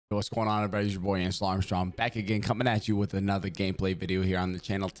What's going on, everybody? It's your boy Ance Armstrong back again, coming at you with another gameplay video here on the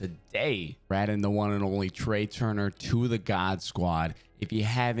channel. Today we're adding the one and only Trae Turner to the God Squad. If you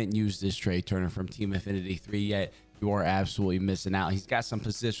haven't used this Trae Turner from Team Affinity 3 yet, you are absolutely missing out. He's got some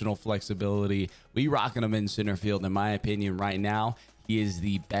positional flexibility. We rocking him in center field. In my opinion, right now he is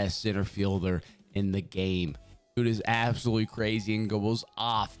the best center fielder in the game. Dude is absolutely crazy and goes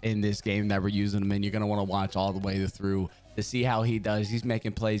off in this game that we're using him in. You're going to want to watch all the way through to see how he does. He's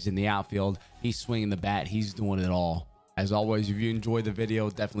making plays in the outfield. He's swinging the bat. He's doing it all. As always, if you enjoyed the video,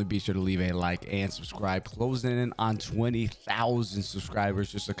 definitely be sure to leave a like and subscribe. Closing in on 20,000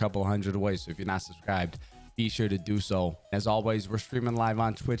 subscribers, just a couple hundred away. So if you're not subscribed, be sure to do so. As always, we're streaming live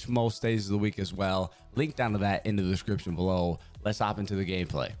on Twitch most days of the week as well. Link down to that in the description below. Let's hop into the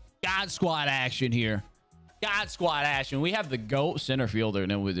gameplay. God Squad action here. God Squad action. We have the GOAT center fielder in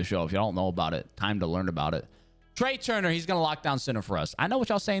MLB The Show. If you don't know about it, time to learn about it. Trae Turner, he's going to lock down center for us. I know what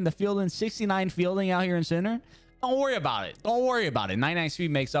y'all saying. The fielding, 69 fielding out here in center. Don't worry about it. Don't worry about it. 99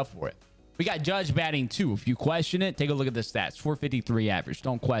 speed makes up for it. We got Judge batting 2. If you question it, take a look at the stats. 453 average.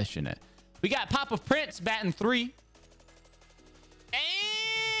 Don't question it. We got Papa Prince batting 3.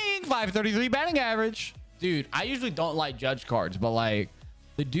 Dang, 533 batting average. Dude, I usually don't like Judge cards, but like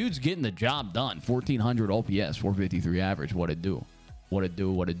the dude's getting the job done. 1400 OPS, 453 average. What it do? What it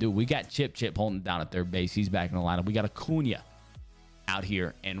do? What it do? We got Chip holding down at third base. He's back in the lineup. We got Acuna out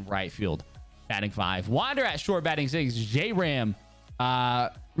here in right field, batting 5. Wander at short, batting 6. J-Ram,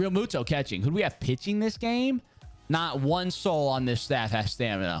 Real Muto catching. Who do we have pitching this game? Not one soul on this staff has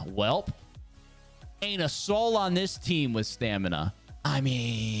stamina. Welp. Ain't a soul on this team with stamina. I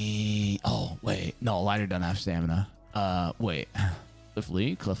mean, oh, wait. No, Leiter doesn't have stamina. Wait. Cliff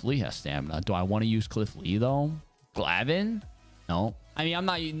Lee has stamina. Do I want to use Cliff Lee, though? Glavin? No. I mean, I'm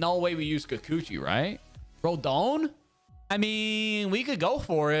not, no way we use Kikuchi, right? Rodon? I mean, we could go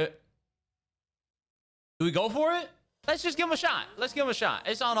for it. Do we go for it? Let's just give him a shot. Let's give him a shot.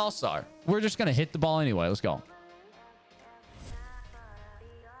 It's on All-Star. We're just going to hit the ball anyway. Let's go.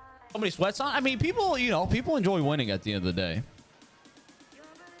 So many sweats on. I mean, people, you know, people enjoy winning at the end of the day.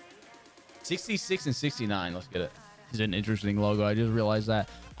 66 and 69. Let's get it. This is an interesting logo. I just realized that.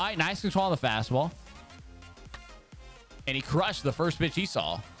 All right, nice control on the fastball. And he crushed the first pitch he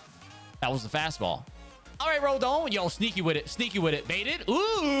saw. That was the fastball. All right, Rodon. Yo, sneaky with it. Sneaky with it. Baited.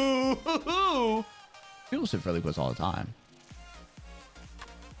 Ooh. People sit fairly close all the time.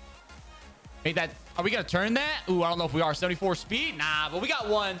 Made that. Are we going to turn that? Ooh, I don't know if we are. 74 speed? Nah, but we got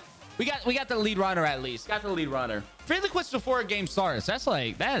one. We got the lead runner at least. Got the lead runner. Friendly quits before a game starts. That's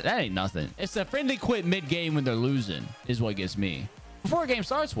like, that ain't nothing. It's a friendly quit mid-game when they're losing is what gets me. Before a game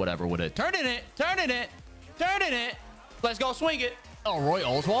starts, whatever with it. Turning it. Let's go swing it. Oh, Roy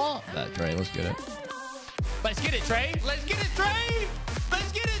Oswalt. That Trae. Let's get it. Let's get it, Trae. Let's get it, Trae.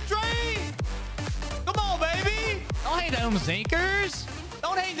 Let's get it, Trae. Come on, baby. Don't hate them sinkers.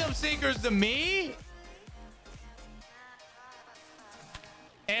 Don't hate them sinkers to me.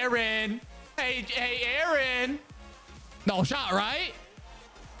 Aaron. Hey, Aaron. No shot, right?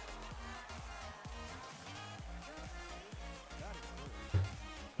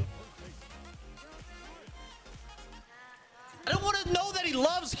 I don't want to know that he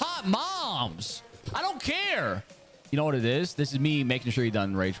loves hot moms. I don't care. You know what it is? This is me making sure he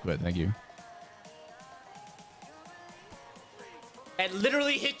doesn't rage quit. Thank you. It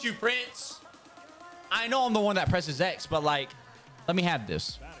literally hit you, Prince. I know I'm the one that presses X, but like, let me have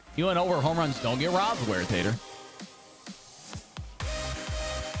this. You want to know where home runs don't get robbed? Where, Tater?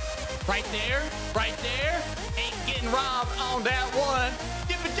 Right there. Right there. Ain't getting robbed on that one.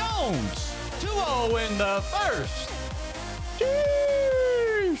 Dipper Jones. 2-0 in the first.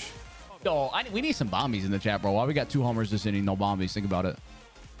 Sheesh. Yo, we need some bombies in the chat, bro. Why we got 2 homers this inning? No bombies. Think about it.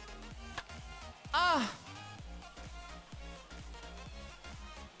 Ah.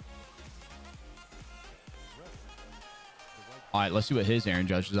 All right, let's see what his Aaron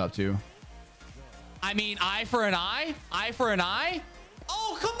Judge is up to. I mean, eye for an eye? Eye for an eye?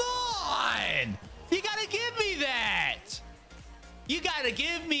 Oh, come on! You gotta give me that! You gotta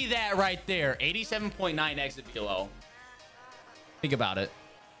give me that right there. 87.9 exit velo. Think about it.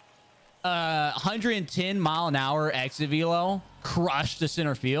 110 mile an hour exit velo. Crushed the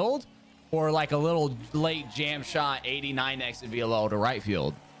center field. Or like a little late jam shot, 89 exit velo to right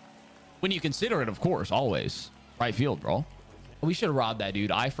field. When you consider it, of course, always. Right field, bro. We should have robbed that dude.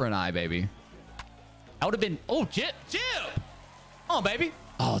 Eye for an eye, baby. That would have been... Oh, Chip. Come on, baby.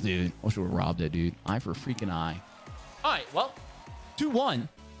 Oh, dude. I should have robbed that dude. Eye for a freaking eye. All right, well, 2-1.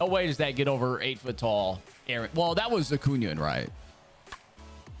 No way does that get over 8 foot tall Aaron. Well, that was Acuna, right?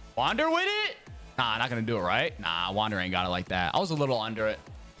 Wander with it? Nah, not going to do it, right? Nah, Wander ain't got it like that. I was a little under it.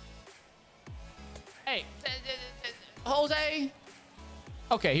 Hey, Jose.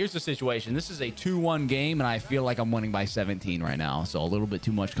 Okay, here's the situation. This is a 2-1 game, and I feel like I'm winning by 17 right now. So a little bit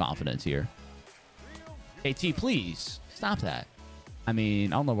too much confidence here. Hey, T, please stop that. I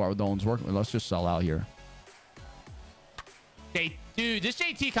mean, I don't know what the one's working with. Let's just sell out here. Hey, dude, this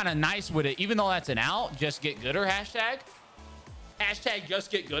JT kind of nice with it. Even though that's an out, just get gooder hashtag. Hashtag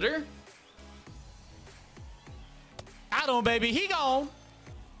just get gooder. I don't, baby. He gone.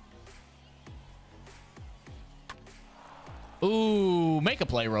 Ooh, make a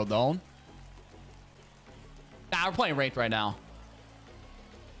play, Rodon. Nah, we're playing ranked right now.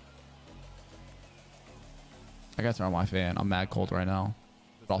 I guess I'm my fan. I'm mad cold right now.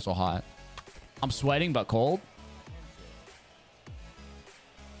 It's also hot. I'm sweating, but cold.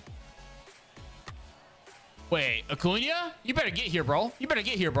 Wait, Acuna? You better get here, bro. You better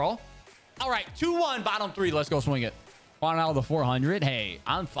get here, bro. All right, 2-1, bottom 3. Let's go swing it. One out of the 400. Hey,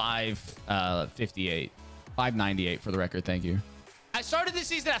 I'm 558. 598 for the record. Thank you. I started this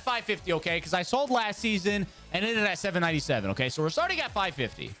season at 550, okay? Because I sold last season and ended at 797, okay? So we're starting at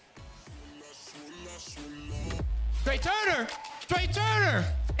 550. Trae Turner! Trae Turner!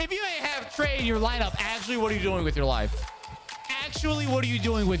 If you ain't have Trae in your lineup, actually, what are you doing with your life? Actually, what are you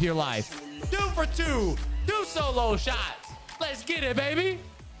doing with your life? 2 for 2. 2 solo shots. Let's get it, baby.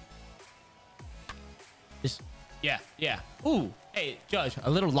 Yeah. Ooh, hey, Judge, a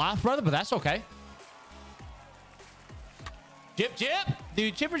little lost, brother, but that's okay. Chip.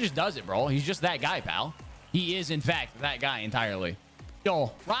 Dude, Chipper just does it, bro. He's just that guy, pal. He is, in fact, that guy entirely.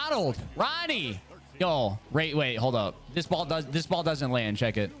 Yo, Ronnie. Yo, wait, hold up. This ball doesn't land.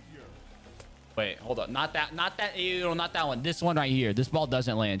 Check it. Wait, hold up. Not that one. This one right here. This ball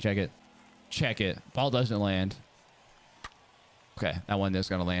doesn't land. Check it. Ball doesn't land. Okay, that one is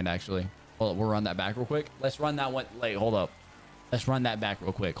gonna land actually. Hold up, we'll run that back real quick. Let's run that one. Wait, hold up. Let's run that back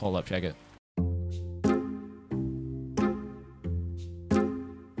real quick. Hold up, check it.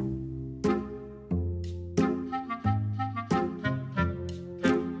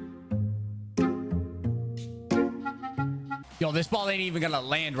 Yo, this ball ain't even gonna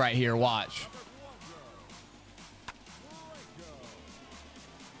land right here. Watch.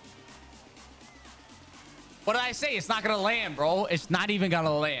 What did I say? It's not gonna land, bro. It's not even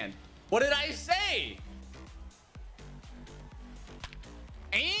gonna land. What did I say?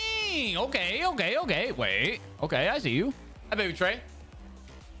 Dang. Okay. Wait. Okay, I see you. Hi, baby Trae.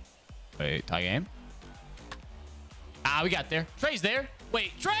 Wait, tie game. Ah, we got there. Trae's there.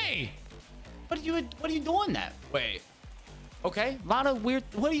 Wait, Trae. What are you doing that? Wait. Okay, a lot of weird.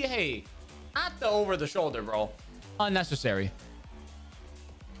 What do you? Hey, not the over the shoulder, bro. Unnecessary.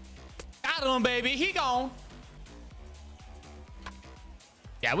 Got him, baby. He gone.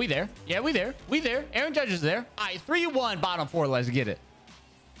 Yeah, we there. Aaron Judge is there. All right, 3-1, bottom 4. Let's get it.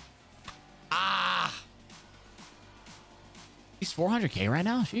 Ah. He's 400K right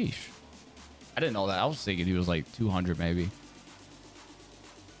now? Sheesh. I didn't know that. I was thinking he was like 200 maybe.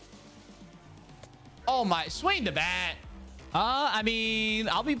 Oh, my. Swing the bat. I mean,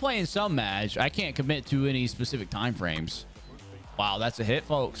 I'll be playing some match. I can't commit to any specific time frames. Wow, that's a hit,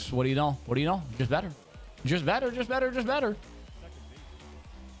 folks. What do you know? Just better.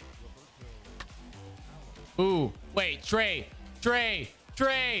 Ooh, wait, Trae. In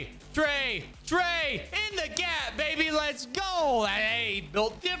the gap, baby. Let's go. Hey,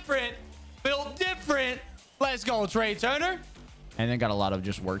 built different. Let's go, Trae Turner. And then got a lot of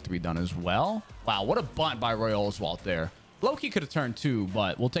just work to be done as well. Wow, what a bunt by Roy Oswalt there. Loki could have turned 2,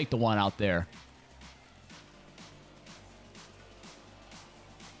 but we'll take the 1 out there.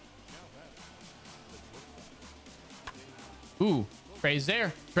 Ooh, Trae's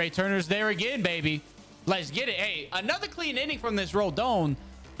there. Trae Turner's there again, baby. Let's get it. Hey, another clean inning from this Rodon.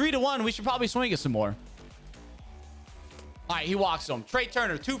 3-1. We should probably swing it some more. All right, he walks him. Trae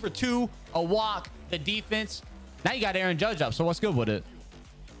Turner, 2 for 2. A walk. The defense. Now you got Aaron Judge up, so what's good with it?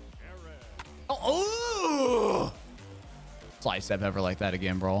 Oh, ooh. Slice step ever like that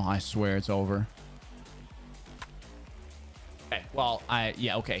again, bro. I swear it's over. Okay, well,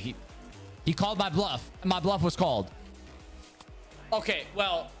 yeah, okay. He called my bluff. My bluff was called. Okay,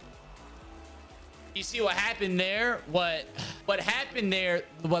 well, you see what happened there? What happened there?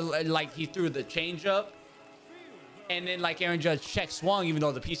 Well, like he threw the changeup, and then like Aaron Judge check swung, even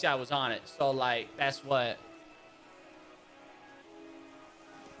though the PCI was on it. So like that's what.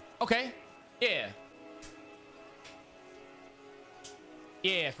 Okay,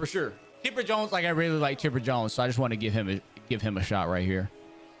 yeah, for sure. Chipper Jones, like I really like Chipper Jones, so I just want to give him a shot right here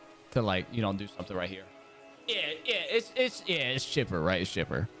to like do something right here. Yeah, it's Chipper, right? It's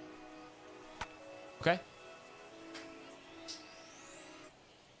Chipper. Okay.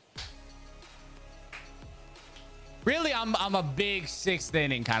 Really, I'm a big 6th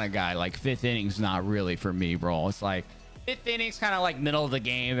inning kind of guy. Like 5th inning's not really for me, bro. It's like 5th inning's kind of like middle of the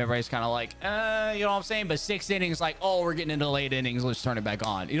game. Everybody's kind of like, you know what I'm saying? But 6th inning's like, oh, we're getting into late innings. Let's turn it back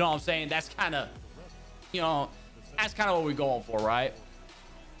on. You know what I'm saying? That's kind of, you know, that's kind of what we're going for, right?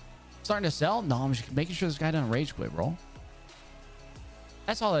 Starting to sell? No, I'm just making sure this guy doesn't rage quit, bro.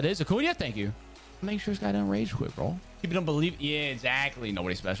 That's all it is. Acuna, thank you. Make sure this guy doesn't rage quit, bro. Keep it on believing. Yeah, exactly.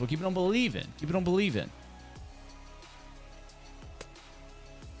 Nobody special. Keep it on believing. Keep it on believing.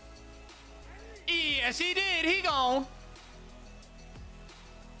 Yes, he did. He gone.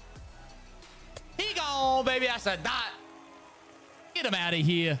 He gone, baby. That's a dot. Get him out of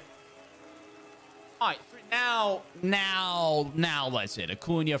here. All right. Now let's hit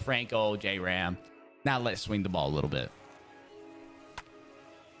Acuna, Franco, J-Ram. Now let's swing the ball a little bit.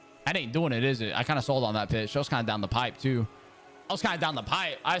 That ain't doing it, is it? I kind of sold on that pitch. I was kind of down the pipe, too. I was kind of down the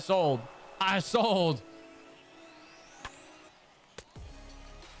pipe. I sold.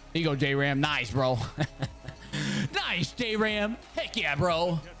 Here you go, J-Ram. Nice, bro. Nice, J-Ram. Heck yeah,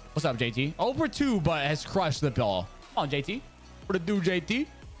 bro. What's up, JT? Over 2, but has crushed the ball. Come on, JT. What to do, JT?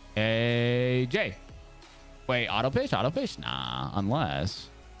 Hey, Jay. Wait, auto pitch? Auto pitch? Nah, unless.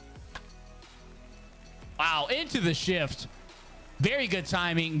 Wow, into the shift. Very good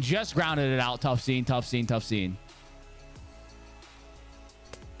timing. Just grounded it out. Tough scene, tough scene, tough scene.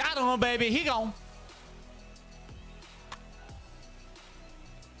 Got him, baby. He gone.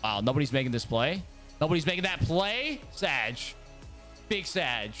 Wow, nobody's making this play. Nobody's making that play. Sag. Big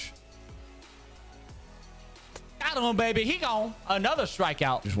Sag. Got him, baby. He gone. Another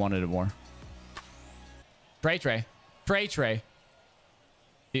strikeout. Just wanted it more. Trae.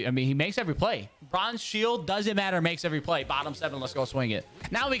 I mean, he makes every play. Bronze shield, doesn't matter. Makes every play. Bottom 7. Let's go swing it.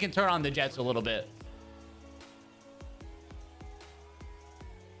 Now we can turn on the Jets a little bit.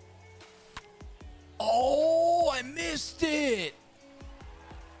 Oh, I missed it.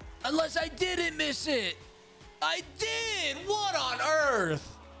 Unless I didn't miss it. I did. What on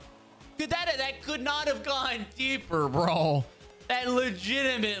earth? That could not have gone deeper, bro. That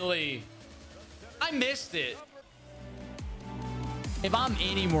legitimately. I missed it. If I'm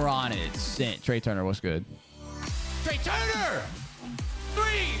any more on it, it's sent. Trae Turner, what's good? Trae Turner! 3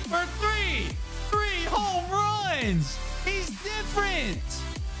 for 3! 3 home runs! He's different!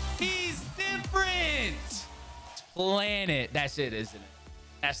 He's different! Planet. That's it, isn't it?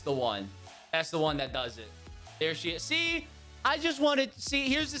 That's the one. That's the one that does it. There she is. See? I just wanted to see.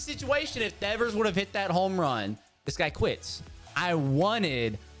 Here's the situation. If Devers would have hit that home run, this guy quits. I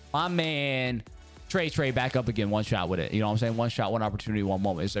wanted my man Trae back up again, one shot with it. You know what I'm saying? One shot, one opportunity, one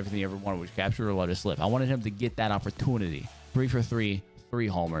moment. It's everything you ever wanted, which capture or let it slip. I wanted him to get that opportunity. 3 for 3, 3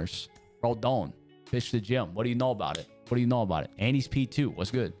 homers. Bro, don't pitch the gym. What do you know about it? What do you know about it? And he's P2.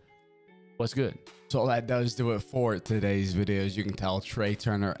 What's good? What's good? So that does do it for today's video. As you can tell, Trae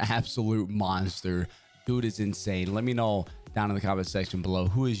Turner, absolute monster. Dude is insane. Let me know down in the comment section below,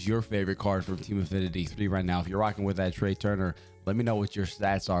 who is your favorite card from Team Affinity 3 right now? If you're rocking with that Trae Turner, let me know what your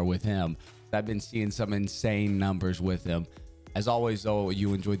stats are with him. I've been seeing some insane numbers with him. As always, though,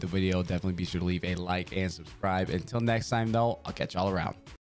 you enjoyed the video, definitely be sure to leave a like and subscribe. Until next time, though, I'll catch y'all around.